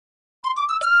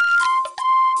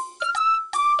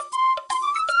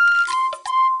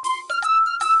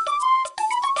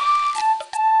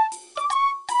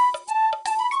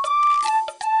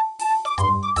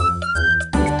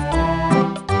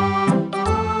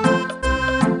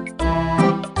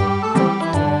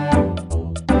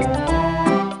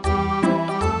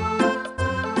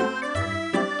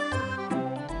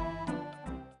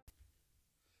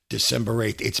December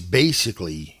 8th. It's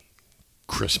basically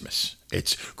Christmas.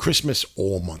 It's Christmas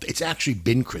all month. It's actually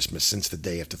been Christmas since the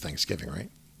day after Thanksgiving,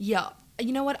 right? Yeah.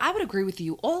 You know what? I would agree with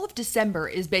you. All of December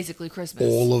is basically Christmas.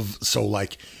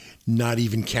 Not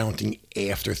even counting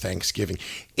after Thanksgiving.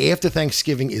 After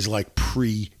Thanksgiving is like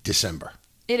pre-December.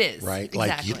 It is. Right?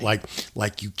 Exactly.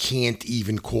 Like you can't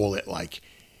even call it like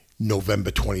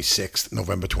November 26th,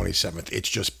 November 27th. It's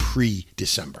just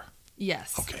pre-December.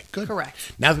 Yes. Okay, good. Correct.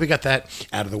 Now that we got that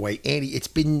out of the way, Andy, it's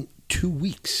been 2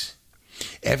 weeks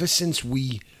ever since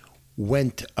we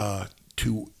went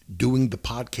to doing the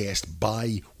podcast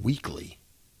bi-weekly.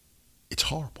 It's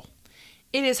horrible.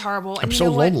 It is horrible. I'm and you so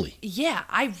know what? lonely. Yeah,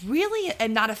 I really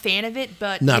am not a fan of it,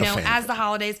 but as the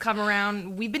holidays come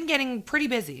around, we've been getting pretty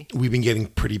busy.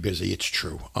 It's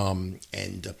true.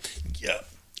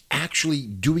 Actually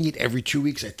doing it every 2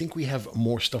 weeks, I think we have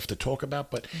more stuff to talk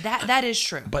about, but that is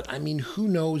true. But I mean, who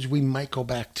knows? We might go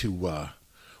back to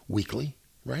weekly,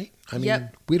 right? I mean,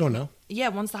 Yep. We don't know. Yeah,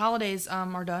 once the holidays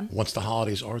are done. Once the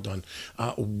holidays are done,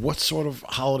 what sort of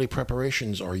holiday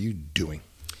preparations are you doing?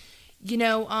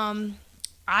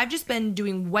 I've just been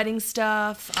doing wedding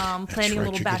stuff, planning a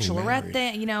little bachelorette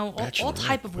thing, all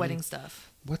type of wedding stuff.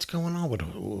 What's going on with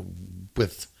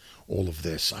all of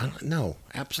this? I don't know.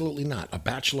 Absolutely not. A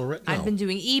bachelorette? No. I've been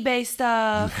doing eBay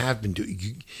stuff. You have been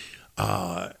doing.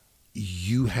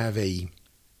 You have a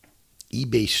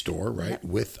eBay store, right? Yep.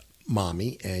 With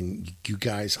Mommy, and you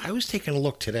guys. I was taking a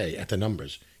look today at the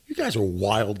numbers. You guys are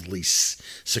wildly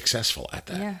successful at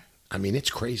that. Yeah. I mean, it's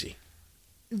crazy.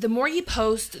 The more you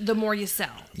post, the more you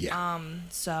sell. Yeah.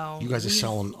 So you guys are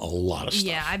selling a lot of stuff.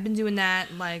 Yeah, I've been doing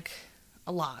that like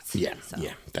a lot. Yeah. So.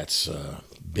 Yeah. That's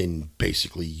been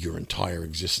basically your entire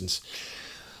existence.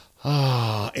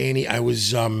 Annie, I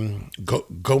was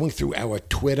going through our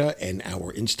Twitter and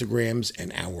our Instagrams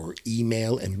and our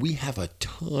email, and we have a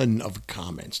ton of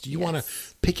comments. Do you want to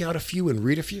pick out a few and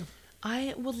read a few?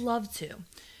 I would love to.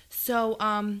 So,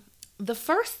 the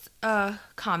first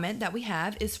comment that we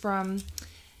have is from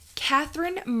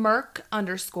Catherine Merck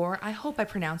 _ I hope I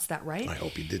pronounced that right. I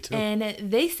hope you did too. And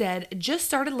they said, just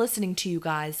started listening to you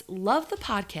guys. Love the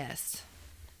podcast.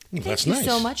 That's Thank nice. you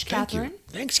so much, Catherine.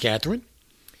 Thanks, Catherine.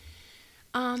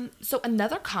 So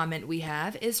another comment we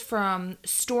have is from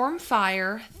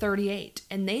Stormfire38,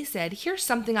 and they said, here's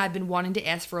something I've been wanting to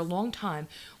ask for a long time.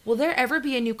 Will there ever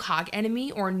be a new COG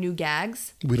enemy or new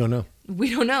gags? We don't know. We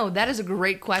don't know. That is a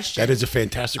great question. That is a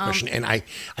fantastic question. And I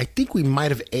think we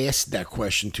might have asked that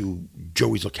question to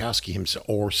Joey Zlokowski himself,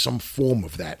 or some form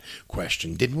of that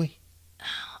question, didn't we?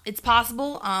 It's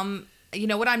possible. You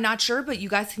know what? I'm not sure, but you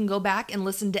guys can go back and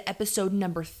listen to episode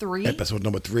number 3. Episode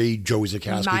number 3, Joey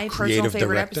Zlokowski, my personal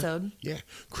favorite episode. Yeah,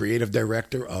 creative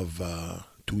director of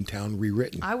Toontown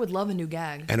Rewritten. I would love a new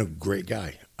gag. And a great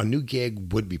guy. A new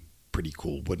gag would be pretty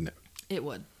cool, wouldn't it? It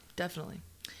would, definitely.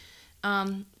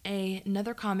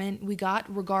 Another comment we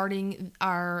got regarding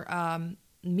our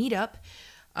meetup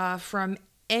from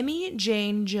Emmy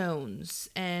Jane Jones,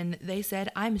 and they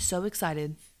said, I'm so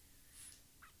excited.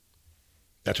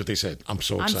 That's what they said. I'm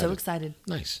so excited. I'm so excited.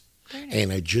 Nice. Very nice.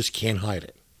 And I just can't hide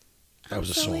it. That was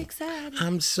a song. Excited.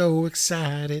 I'm so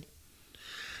excited.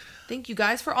 Thank you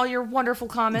guys for all your wonderful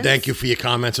comments. Thank you for your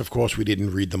comments. Of course, we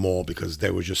didn't read them all because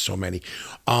there were just so many.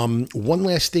 One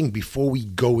last thing before we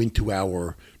go into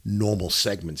our normal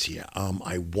segments here.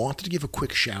 I wanted to give a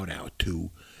quick shout out to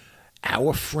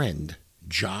our friend,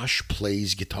 Josh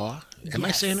Plays Guitar. Am I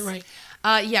saying it right?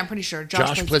 Yeah, I'm pretty sure.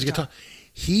 Josh plays guitar.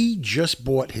 He just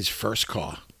bought his first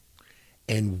car.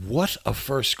 And what a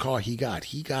first car he got.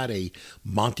 He got a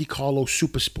Monte Carlo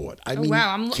Super Sport. I mean,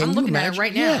 wow. I'm looking at it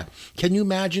right now. Yeah. Can you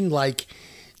imagine, like,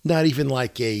 not even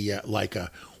like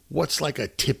what's like a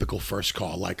typical first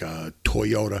car, like a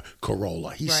Toyota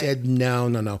Corolla? He said,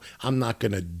 no, I'm not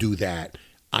going to do that.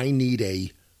 I need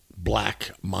a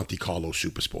black Monte Carlo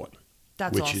Super Sport.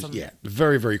 That's awesome. Is,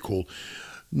 very, very cool.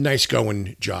 Nice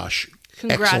going, Josh.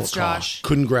 Congrats, Josh.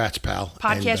 Congrats, pal.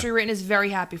 Podcast Rewritten is very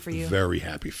happy for you. Very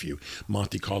happy for you.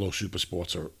 Monte Carlo Super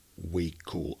Sports are way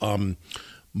cool.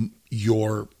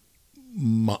 Your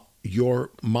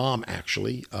mom,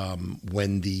 actually,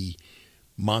 when the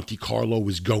Monte Carlo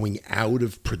was going out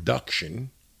of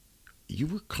production, you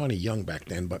were kind of young back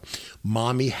then, but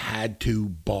Mommy had to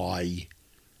buy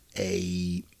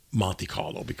a Monte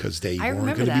Carlo because they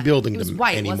weren't going to be building them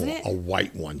anymore. Wasn't it? A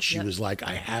white one. She was like,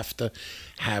 I have to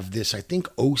have this. I think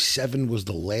 07 was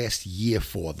the last year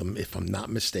for them, if I'm not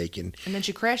mistaken. And then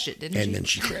she crashed it, didn't she? And then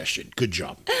she crashed it. Good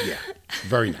job. Yeah.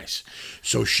 Very nice.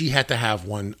 So she had to have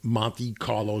one. Monte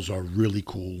Carlos are really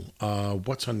cool.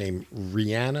 What's her name?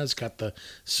 Rihanna's got the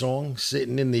song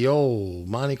Sitting in the Old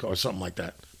Monte Carlo or something like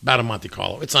that. About a Monte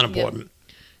Carlo. It's not important.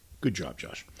 Good job,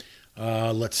 Josh.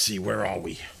 Let's see. Where are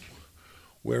we?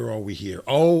 Where are we here?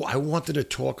 Oh, I wanted to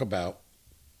talk about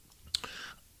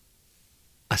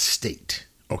a state.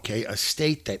 Okay, a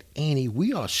state that, Annie,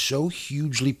 we are so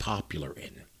hugely popular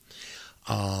in.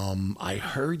 I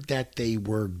heard that they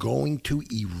were going to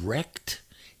erect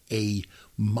a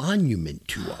monument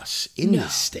to us in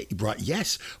this state. Right,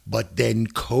 yes, but then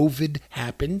COVID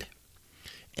happened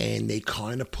and they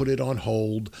kind of put it on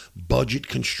hold, budget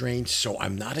constraints, so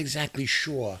I'm not exactly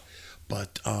sure.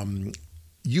 But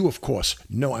you, of course,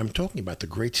 know I'm talking about the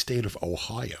great state of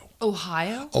Ohio.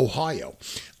 Ohio? Ohio.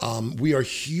 We are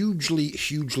hugely,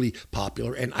 hugely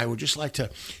popular, and I would just like to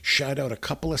shout out a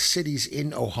couple of cities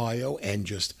in Ohio and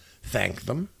just thank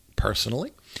them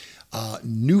personally.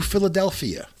 New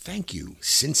Philadelphia, thank you.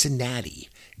 Cincinnati,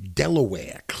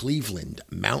 Delaware, Cleveland,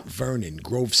 Mount Vernon,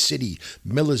 Grove City,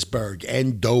 Millersburg,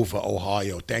 and Dover,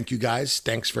 Ohio. Thank you, guys.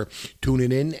 Thanks for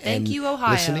tuning in and you,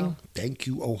 Ohio. listening. Thank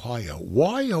you, Ohio.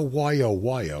 Why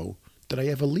did I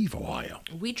ever leave Ohio?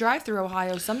 We drive through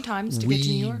Ohio sometimes to get to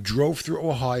New We York. drove through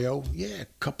Ohio, a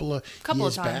couple of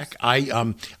years times. back.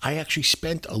 I actually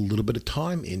spent a little bit of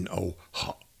time in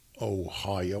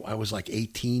Ohio. I was like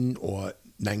 18 or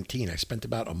 19. I spent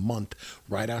about a month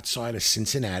right outside of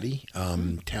Cincinnati,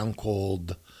 town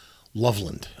called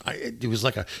Loveland. It was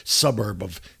like a suburb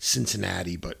of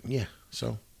Cincinnati, but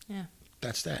so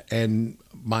that's that. And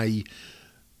my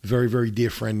very, very dear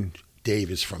friend Dave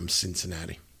is from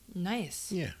Cincinnati.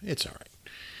 Nice. Yeah, it's all right.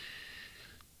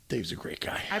 Dave's a great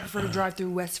guy. I prefer to drive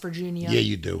through West Virginia. Yeah,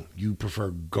 you do. You prefer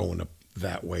going up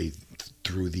that way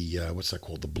through the what's that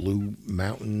called? The Blue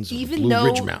Mountains, or the Blue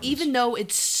Ridge Mountains. Even though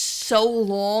it's so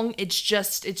long, it's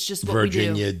just what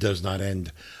Virginia we do. does not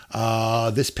end.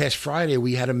 This past Friday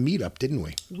we had a meetup, didn't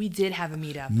we? We did have a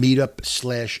meetup.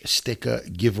 Meetup/sticker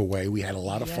giveaway. We had a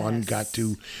lot of fun. Yes. Got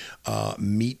to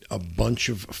meet a bunch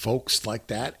of folks like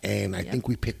that, and I think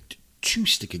we picked 2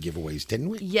 sticker giveaways, didn't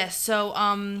we? Yes. So,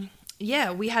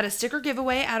 we had a sticker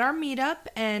giveaway at our meetup,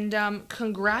 and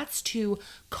congrats to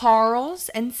Carl's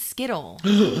and Skittle.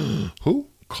 Who?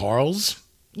 Carl's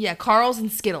Yeah, Carl's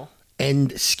and Skittle.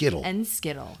 and Skittle. And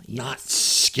Skittle. Yes. Not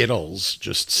Skittles,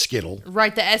 just Skittle.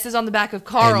 Right, the S is on the back of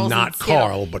Carl's. And not Skittle.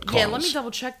 Carl, but Yeah, let Carl's. me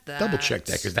double check that. Double check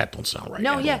that because that don't sound right.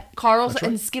 No, at yeah, all. Carl's That's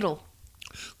and right. Skittle.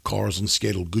 Carl's and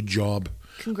Skittle. Good job.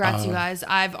 Congrats, you guys.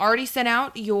 I've already sent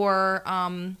out your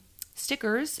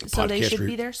stickers, so they Podcast should re-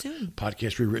 be there soon.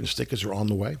 Podcast rewritten stickers are on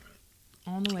the way.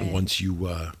 On the way. And once you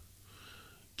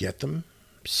get them,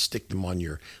 stick them on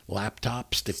your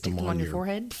laptop, stick them on your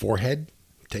forehead.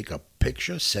 Take a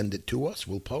picture, send it to us.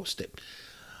 We'll post it.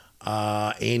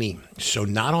 Annie, so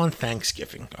not on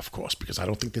Thanksgiving, of course, because I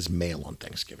don't think there's mail on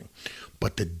Thanksgiving,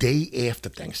 but the day after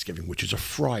Thanksgiving, which is a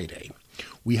Friday,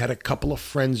 we had a couple of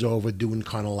friends over doing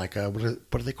kind of like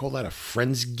what do they call that? A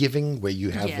Friendsgiving, where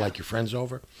you have like your friends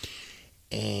over.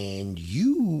 And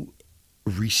you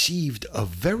received a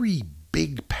very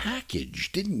big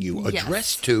package, didn't you? Yes.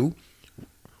 Addressed to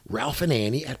Ralph and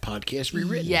Annie at Podcast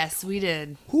Rewritten. Yes, we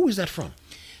did. Who was that from?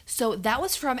 So that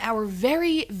was from our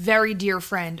very, very dear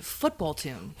friend, Football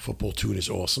Tune. Football Tune is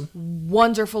awesome.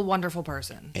 Wonderful, wonderful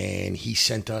person. And he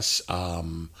sent us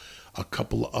a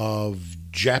couple of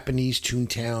Japanese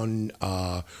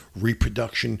Toontown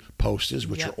reproduction posters,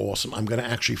 which are awesome. I'm going to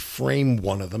actually frame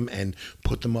one of them and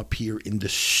put them up here in the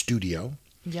studio.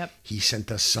 Yep. He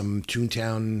sent us some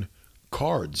Toontown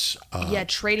cards.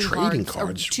 Trading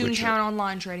cards. Toontown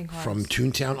Online trading cards. From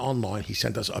Toontown Online. He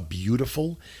sent us a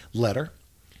beautiful letter.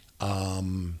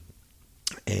 And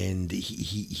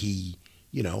he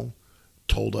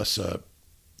told us a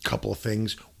couple of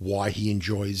things, why he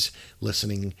enjoys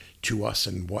listening to us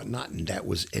and whatnot. And that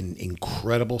was an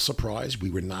incredible surprise. We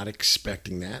were not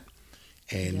expecting that.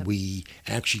 And we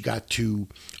actually got to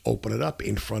open it up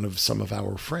in front of some of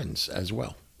our friends as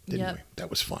well. Didn't we? That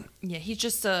was fun. Yeah, he's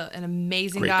just an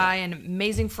amazing guy, an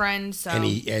amazing friend. So.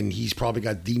 And he's probably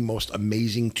got the most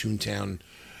amazing Toontown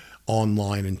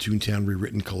Online and Toontown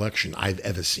Rewritten collection I've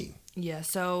ever seen. Yeah,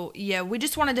 so we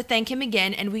just wanted to thank him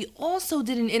again, and we also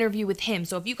did an interview with him.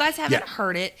 So if you guys haven't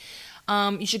heard it,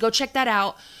 you should go check that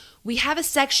out. We have a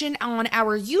section on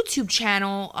our YouTube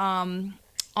channel on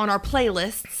our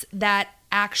playlists that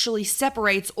actually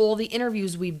separates all the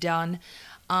interviews we've done.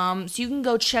 So you can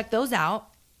go check those out.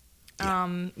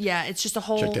 It's just a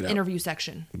whole interview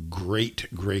section. Great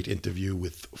interview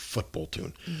with Football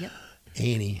Tune. Yep.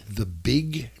 Annie, the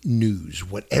big news,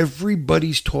 what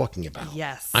everybody's talking about.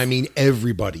 Yes. I mean,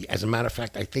 everybody. As a matter of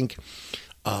fact, I think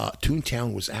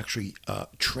Toontown was actually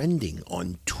trending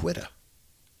on Twitter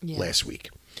last week.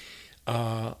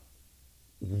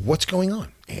 What's going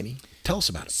on, Annie? Tell us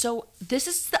about it. So this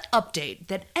is the update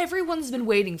that everyone's been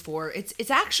waiting for.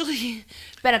 It's actually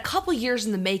been a couple years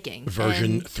in the making.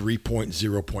 Version and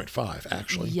 3.0.5,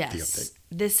 actually. yes, The update.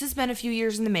 this has been a few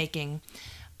years in the making,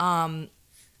 and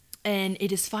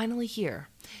it is finally here.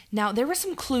 Now there were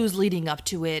some clues leading up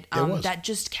to it that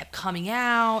just kept coming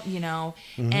out,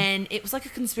 and it was like a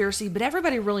conspiracy, but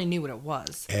everybody really knew what it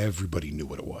was. Everybody knew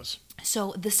what it was.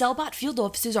 So the Cellbot field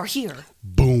offices are here.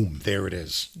 Boom, there it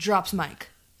is. Drops mic.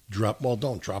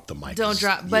 Don't drop the mic. Don't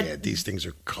drop, but yeah, these things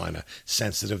are kind of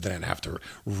sensitive. Then I have to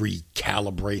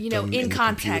recalibrate them in the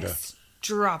context. computer.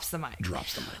 Drops the mic.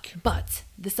 Drops the mic. But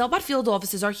the Cellbot field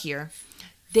offices are here.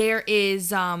 There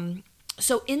is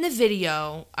so in the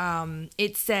video,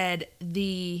 it said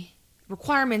the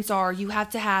requirements are you have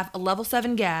to have a level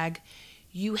 7 gag,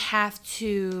 you have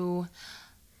to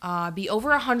be over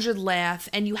 100 laugh,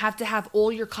 and you have to have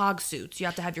all your cog suits. You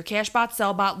have to have your Cashbot,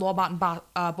 Cellbot, Lawbot, and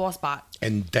Bossbot.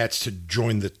 And that's to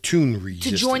join the tune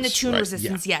resistance. To join the tune right?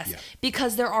 resistance, Yeah, yes. yeah.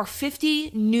 Because there are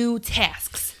 50 new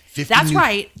tasks. 50 That's new-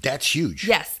 right. That's huge.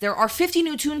 Yes, there are 50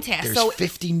 new tune tasks. There's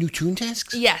 50 new tune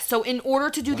tasks? Yes, so in order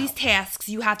to do these tasks,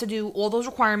 you have to do all those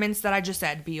requirements that I just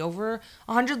said. Be over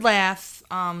 100 laugh,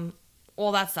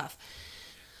 all that stuff.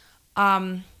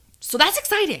 So that's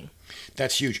exciting.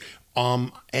 That's huge.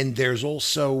 And there's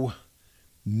also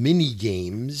mini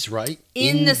games, right?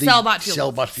 In the Cellbot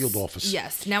field Cellbot office. field office.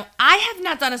 Yes. Now, I have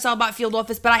not done a Cellbot field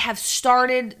office, but I have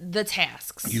started the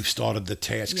tasks. You've started the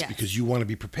tasks Yes. because you want to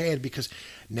be prepared. Because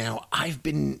now I've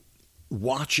been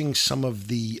watching some of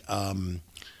the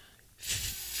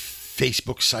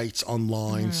Facebook sites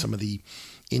online, some of the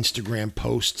Instagram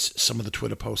posts, some of the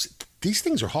Twitter posts. These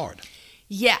things are hard.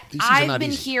 Yeah, These things are I've not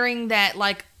been easy. hearing that,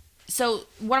 so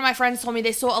one of my friends told me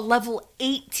they saw a level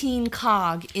 18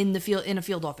 cog in a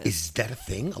field office. Is that a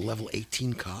thing? A level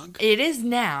 18 cog? It is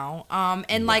now.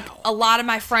 And a lot of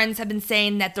my friends have been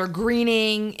saying that they're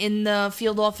greening in the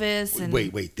field office. And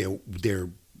Wait.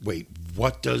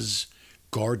 What does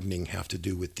gardening have to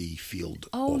do with the field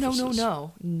offices?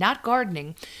 No. Not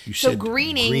gardening. You So said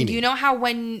greening, you know how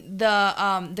when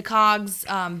the cogs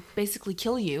basically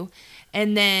kill you,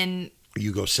 and then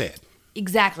You go sad.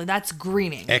 exactly, that's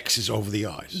greening. X is over the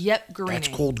eyes. Yep, greening. That's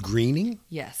called greening?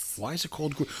 Yes. Why is it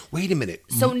called green? Wait a minute.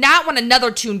 So not when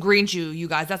another tune greens you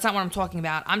guys. That's not what I'm talking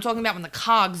about. I'm talking about when the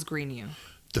cogs green you.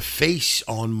 The face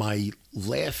on my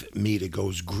laugh meter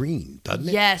goes green, doesn't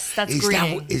it? Yes, that's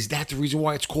greening. Is that the reason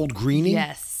why it's called greening?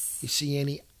 Yes. You see,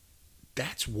 Annie,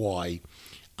 that's why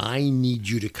I need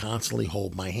you to constantly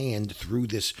hold my hand through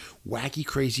this wacky,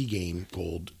 crazy game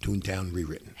called Toontown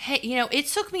Rewritten. Hey, it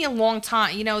took me a long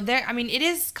time. It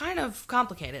is kind of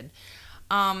complicated.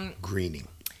 Greening.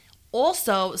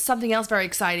 Also, something else very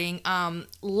exciting.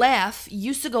 Laugh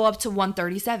used to go up to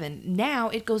 137. Now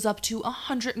it goes up to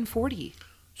 140.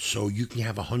 So you can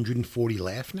have 140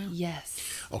 laugh now? Yes.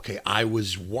 Okay, I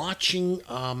was watching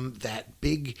that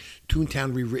big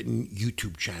Toontown Rewritten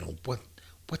YouTube channel.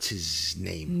 What's his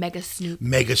name? Mega Snoop.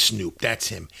 Mega Snoop, that's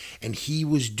him. And he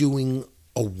was doing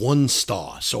a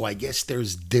 1-star. So I guess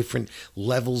there's different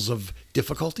levels of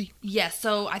difficulty? Yes,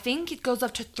 so I think it goes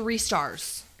up to 3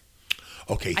 stars.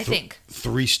 Okay. I think.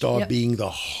 3-star Yep. being the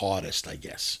hardest, I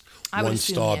guess. I would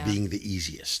 1-star assume, yeah. being the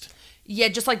easiest. Yeah,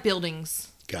 just like buildings.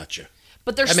 Gotcha.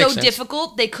 But they're That so makes sense.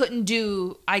 difficult, they couldn't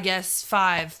do, I guess,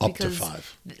 5. Up to because,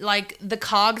 5. the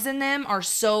cogs in them are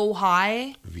so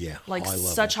high. Yeah, Like, high level.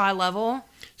 such high level.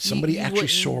 Somebody you actually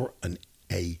wouldn't- saw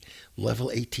a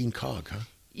level 18 cog, huh?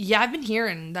 Yeah, I've been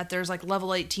hearing that there's,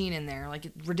 level 18 in there.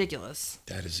 Ridiculous.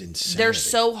 That is insane. They're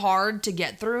so hard to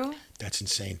get through. That's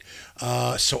insane.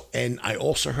 And I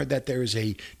also heard that there is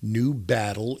a new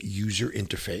battle user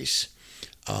interface,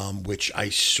 which I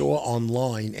saw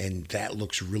online, and that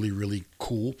looks really, really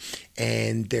cool.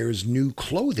 And there's new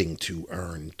clothing to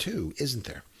earn too, isn't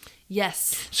there?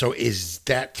 Yes. So is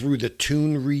that through the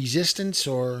tune resistance,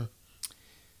 or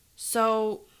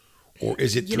So,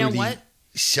 is it You through know the what?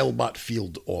 Cellbot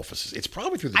field offices? It's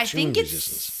probably through the I tune think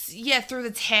resistance. it's, through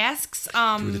the tasks.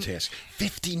 Through the task.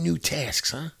 50 new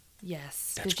tasks, huh?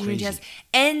 Yes. That's 50 new crazy. tasks.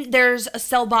 And there's a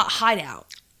Cellbot hideout.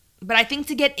 But I think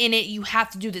to get in it, you have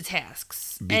to do the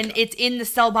tasks. And it's in the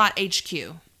Cellbot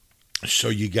HQ. So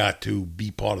you got to be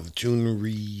part of the tune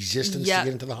resistance to get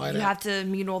into the hideout? You have to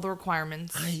meet all the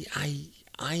requirements. I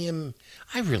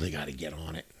really got to get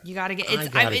on it. You got to get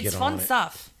get it's on fun it.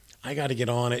 stuff. I got to get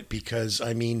on it because,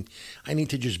 I need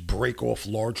to just break off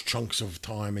large chunks of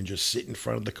time and just sit in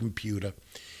front of the computer.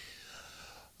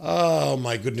 Oh,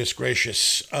 my goodness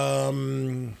gracious.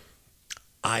 I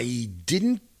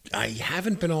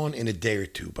haven't been on in a day or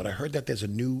two, but I heard that there's a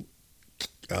new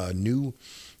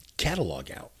catalog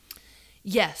out.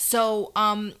 Yeah, so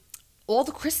all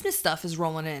the Christmas stuff is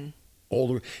rolling in.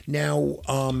 Older now,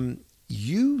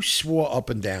 you swore up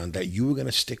and down that you were going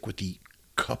to stick with the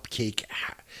cupcake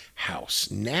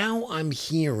house. Now I'm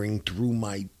hearing through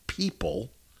my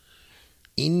people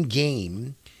in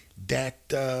game that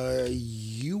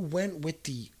you went with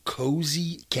the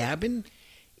cozy cabin.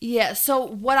 Yeah, so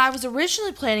what I was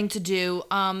originally planning to do,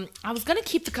 I was going to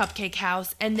keep the Cupcake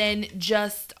House and then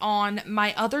just on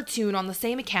my other tune on the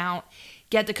same account,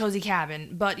 get the Cozy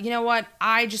Cabin. But you know what?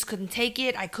 I just couldn't take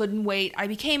it. I couldn't wait. I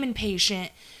became impatient.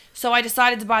 So I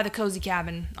decided to buy the Cozy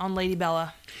Cabin on Lady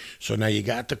Bella. So now you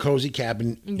got the cozy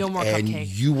cabin. No more and cupcake.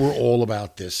 You were all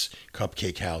about this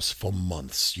cupcake house for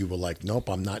months. You were like, nope,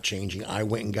 I'm not changing. I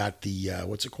went and got the,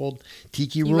 what's it called?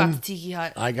 Tiki room? You got the Tiki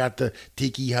Hut. I got the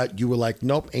Tiki Hut. You were like,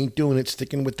 nope, ain't doing it.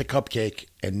 Sticking with the cupcake.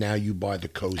 And now you buy the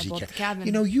cozy I bought the cabin.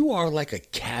 You know, you are like a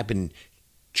cabin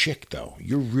chick, though.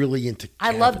 You're really into I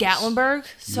cabins. love Gatlinburg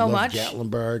so you love much.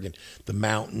 Gatlinburg and the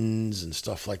mountains and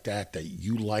stuff like that, that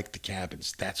you like the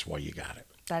cabins. That's why you got it.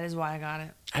 That is why I got it.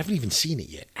 I haven't even seen it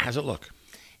yet. How's it look?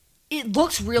 It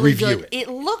looks really Review good. it. It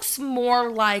looks more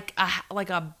like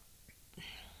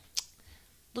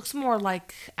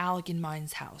Alec and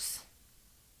mine's house.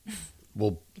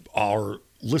 Well, our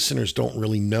listeners don't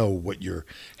really know what your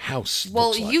house Well,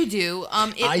 looks like. you do.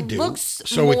 It I do. looks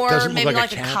So more it doesn't look maybe like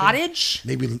like a a cabin? cottage.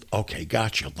 Maybe, okay,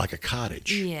 gotcha, like a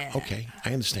cottage. Yeah. Okay,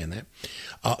 I understand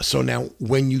that. So now,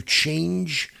 when you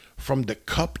change from the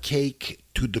cupcake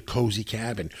to the cozy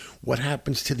cabin, what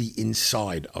happens to the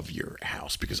inside of your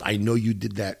house? Because I know you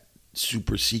did that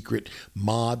super secret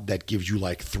mod that gives you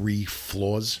like 3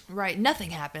 floors. Right.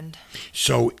 Nothing happened.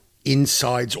 So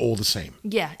inside's all the same.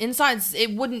 Yeah. Inside's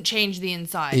it wouldn't change the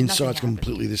inside. Nothing Inside's happened.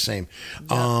 completely the same.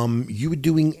 Yep. You were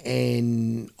doing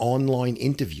an online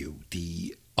interview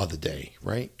the other day,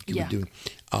 right? You Yeah. were doing,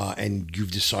 and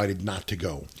you've decided not to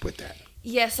go with that.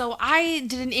 Yeah, so I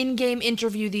did an in-game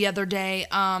interview the other day,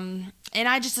 and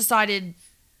I just decided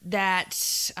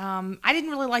that I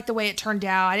didn't really like the way it turned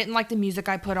out. I didn't like the music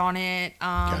I put on it.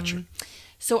 Gotcha.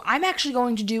 So I'm actually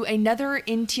going to do another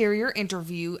interior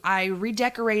interview. I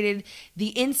redecorated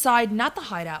the inside, not the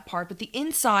hideout part, but the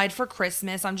inside for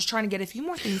Christmas. I'm just trying to get a few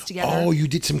more things together. Oh, you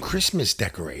did some Christmas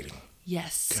decorating.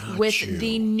 Yes, Got with you.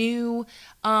 the new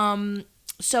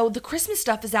so the Christmas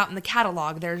stuff is out in the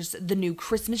catalog. There's the new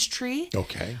Christmas tree,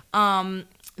 Okay.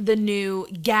 the new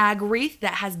gag wreath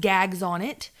that has gags on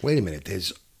it. Wait a minute.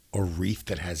 There's a wreath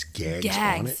that has gags on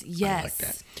it. Gags,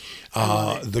 yes.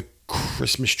 I like that. The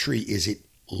Christmas tree, is it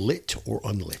lit or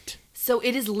unlit? So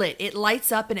it is lit. It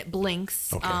lights up and it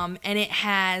blinks. Okay. And it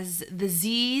has the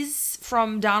Z's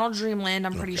from Donald Dreamland,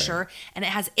 I'm pretty Okay. sure, and it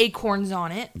has acorns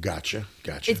on it. Gotcha.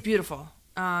 It's beautiful.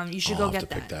 You should I'll go have get to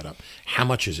pick that. that up. How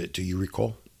much is it? Do you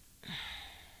recall?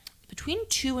 Between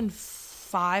 200 and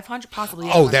 500, possibly. Oh,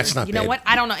 800. that's not You know bad. what?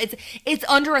 I don't know. It's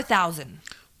under 1,000.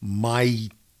 My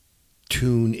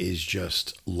tune is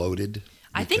just loaded.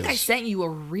 I think I because- sent you a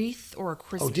wreath or a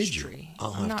Christmas Oh, did you? tree.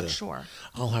 I'll I'm have not to- sure.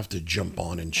 I'll have to jump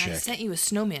on and I check. sent you a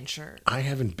snowman shirt. I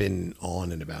haven't been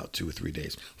on in about 2 or 3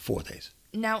 days, 4 days.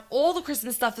 Now, all the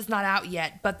Christmas stuff is not out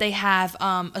yet, but they have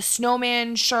a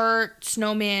snowman shirt,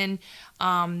 snowman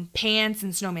pants,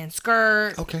 and snowman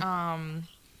skirt. Okay.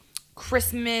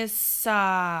 Christmas,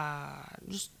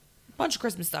 just a bunch of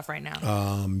Christmas stuff right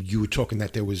now. You were talking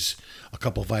that there was a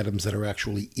couple of items that are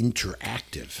actually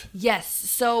interactive. Yes,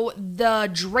 so the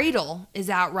dreidel is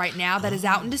out right now. That is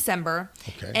out in December.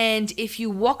 Okay. And if you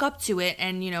walk up to it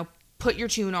and, put your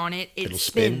tune on it, it It'll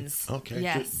spins. spin. Okay.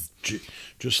 Yes.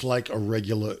 Just like a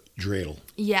regular dreidel.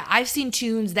 Yeah, I've seen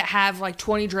tunes that have like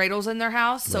 20 dreidels in their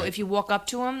house. So Right. if you walk up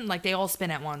to them, like they all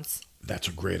spin at once. That's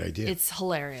a great idea. It's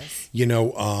hilarious.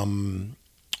 When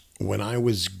I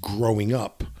was growing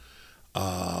up,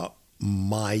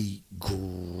 my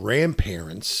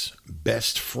grandparents'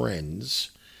 best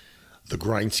friends, the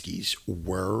Greinskys,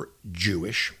 were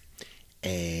Jewish.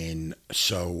 And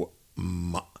so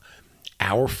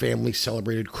our family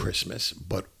celebrated Christmas,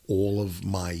 but all of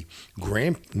my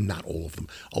not all of them,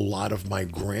 a lot of my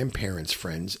grandparents'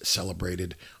 friends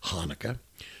celebrated Hanukkah.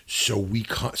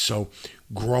 So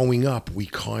growing up, we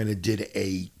kind of did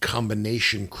a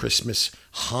combination Christmas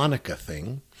Hanukkah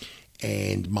thing,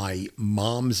 and my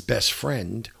mom's best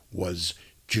friend was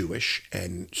Jewish,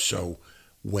 and so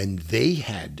when they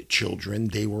had children,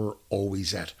 they were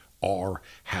always at our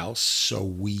house. So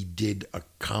we did a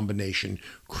combination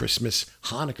Christmas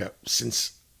Hanukkah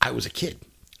since I was a kid.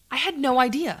 I had no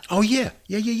idea. Oh yeah.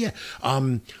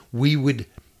 We would,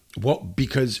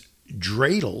 because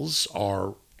dreidels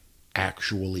are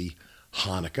actually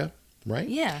Hanukkah, right?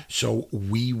 Yeah. So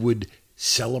we would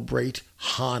celebrate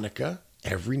Hanukkah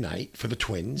every night for the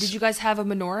twins. Did you guys have a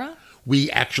menorah?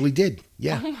 We actually did.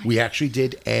 Yeah, Oh we actually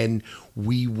did. And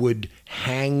we would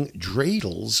hang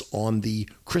dreidels on the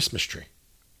Christmas tree.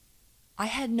 I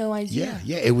had no idea.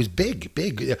 Yeah, it was big,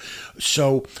 big.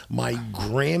 So my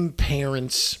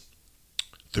grandparents,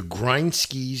 the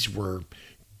Grindskys were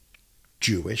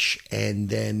Jewish, and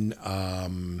then,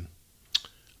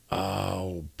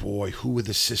 oh boy, who were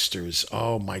the sisters?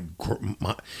 Oh, my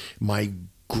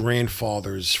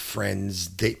grandfather's friends.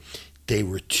 They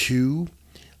were two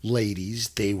ladies.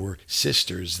 They were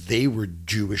sisters. They were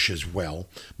Jewish as well.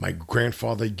 My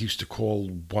grandfather used to call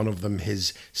one of them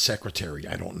his secretary.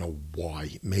 I don't know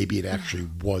why. Maybe it actually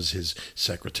was his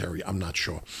secretary. I'm not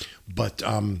sure. But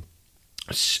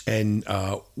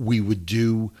we would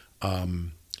do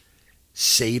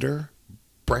Seder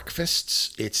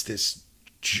breakfasts. It's this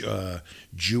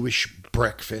Jewish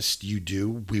breakfast you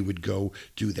do. We would go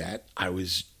do that. I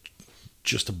was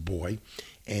just a boy,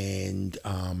 and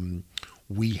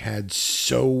we had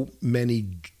so many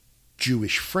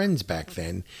Jewish friends back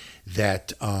then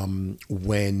that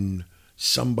when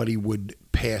somebody would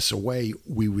pass away,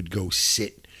 we would go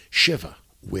sit Shiva,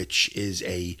 which is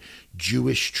a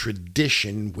Jewish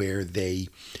tradition where they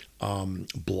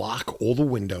block all the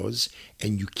windows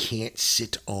and you can't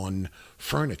sit on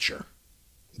furniture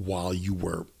while you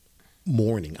were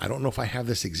mourning. I don't know if I have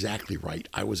this exactly right.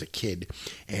 I was a kid,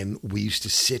 and we used to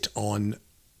sit on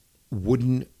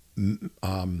wooden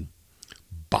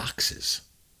boxes.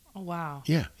 Oh, wow.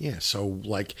 Yeah. So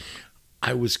like,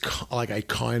 I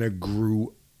kind of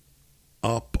grew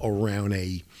up around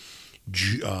a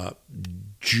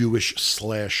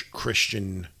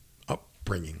Jewish/Christian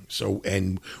upbringing. So,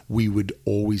 and we would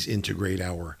always integrate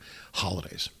our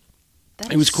holidays.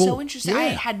 It was cool. So interesting. Yeah. I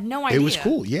had no idea. It was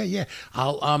cool. Yeah.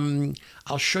 I'll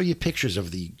show you pictures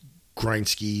of the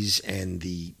Grindskys and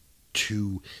the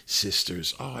two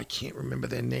sisters. Oh, I can't remember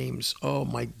their names. Oh,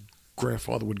 my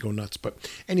grandfather would go nuts. But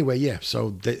anyway, yeah.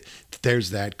 So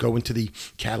there's that. Go into the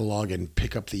catalog and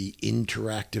pick up the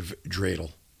interactive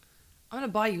dreidel. I'm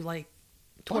gonna buy you like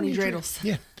 20 dreidels.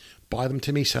 Yeah. Buy them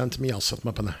to me, send them to me. I'll set them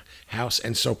up in the house.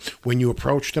 And so when you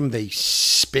approach them, they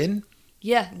spin.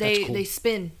 Yeah, That's cool. they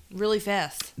spin really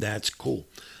fast. That's cool.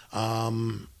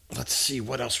 Let's see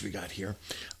what else we got here.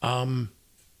 Annie,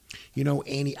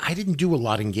 I didn't do a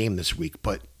lot in game this week,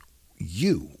 but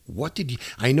what did you?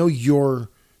 I know you're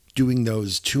doing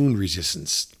those tune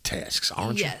resistance tasks,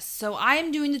 aren't you? Yes. So I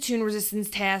am doing the tune resistance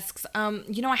tasks.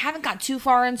 I haven't got too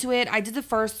far into it. I did the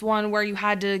first one where you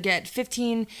had to get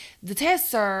 15. The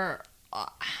tasks are,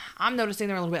 I'm noticing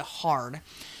they're a little bit hard.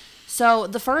 So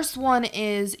the first one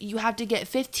is you have to get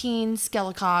 15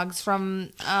 Skellicogs from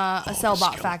a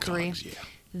Cellbot factory. Yeah.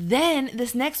 Then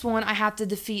this next one, I have to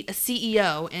defeat a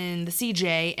CEO in the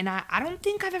CJ, and I don't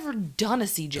think I've ever done a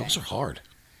CJ. Those are hard.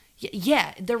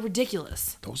 Yeah, they're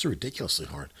ridiculous. Those are ridiculously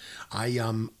hard. I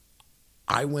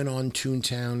went on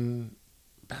Toontown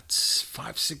about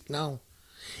 5, 6. No,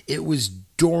 it was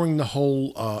during the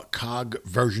whole COG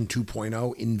version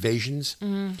 2.0 invasions,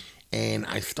 and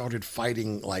I started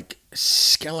fighting like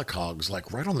Skellicogs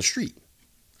like right on the street.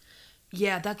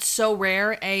 Yeah, that's so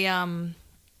rare.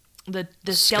 The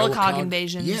Skellicog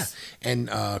invasions. Yeah, and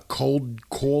Cold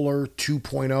Caller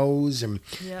 2.0s, and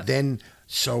then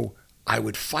so I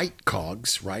would fight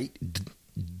cogs, right?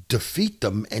 Defeat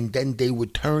them, and then they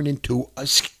would turn into a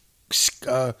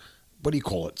what do you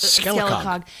call it?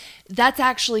 Skellicog. That's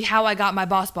actually how I got my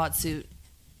Boss Bot suit,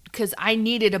 because I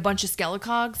needed a bunch of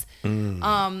Skellicogs.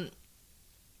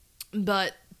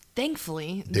 But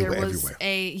thankfully they were everywhere.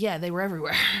 They were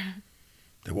everywhere.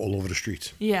 They were all over the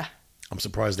streets. Yeah. I'm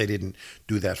surprised they didn't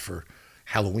do that for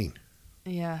Halloween.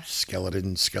 Yeah.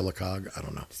 Skeleton, Skellicog, I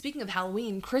don't know. Speaking of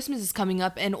Halloween, Christmas is coming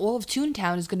up, and all of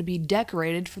Toontown is going to be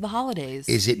decorated for the holidays.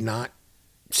 Is it not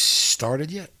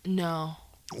started yet? No.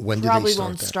 When did Probably they start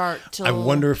won't that? start till... I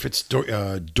wonder if it's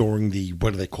during the,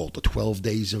 what do they call it, the 12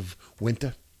 days of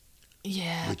winter?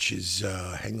 Yeah. Which is,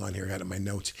 hang on here, I got it in my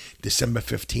notes, December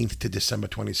 15th to December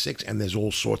 26th, and there's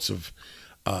all sorts of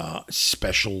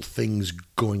special things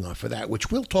going on for that, which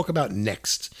we'll talk about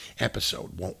next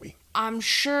episode, won't we? I'm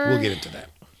sure we'll get into that.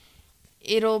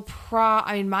 It'll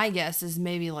my guess is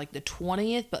maybe like the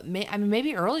 20th, but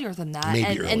maybe earlier than that.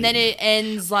 And then it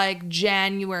ends like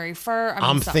January 1st.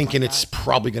 I'm thinking it's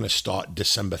probably going to start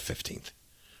December 15th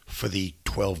for the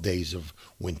 12 days of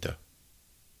winter.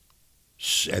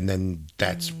 And then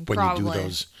that's when probably. You do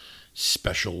those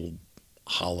special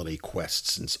holiday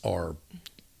quests, or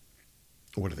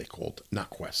what are they called? Not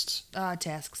quests.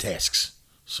 Tasks. Tasks.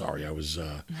 Sorry,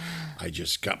 I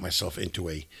just got myself into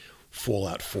a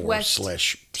Fallout 4 Quest,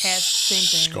 / task,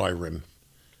 same thing. Skyrim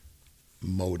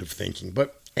mode of thinking.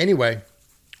 But anyway,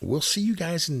 we'll see you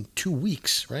guys in 2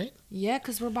 weeks, right? Yeah,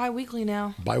 because we're bi-weekly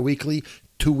now. Bi-weekly,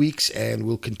 2 weeks, and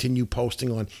we'll continue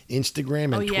posting on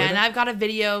Instagram and Twitter. And I've got a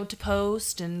video to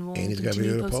post, and we'll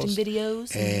continue posting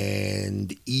videos.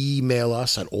 And email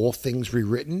us at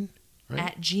allthingsrewritten, right?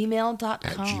 At gmail.com.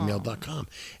 At gmail.com.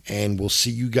 And we'll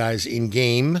see you guys in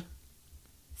game.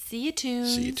 See you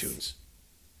tunes. See you tunes.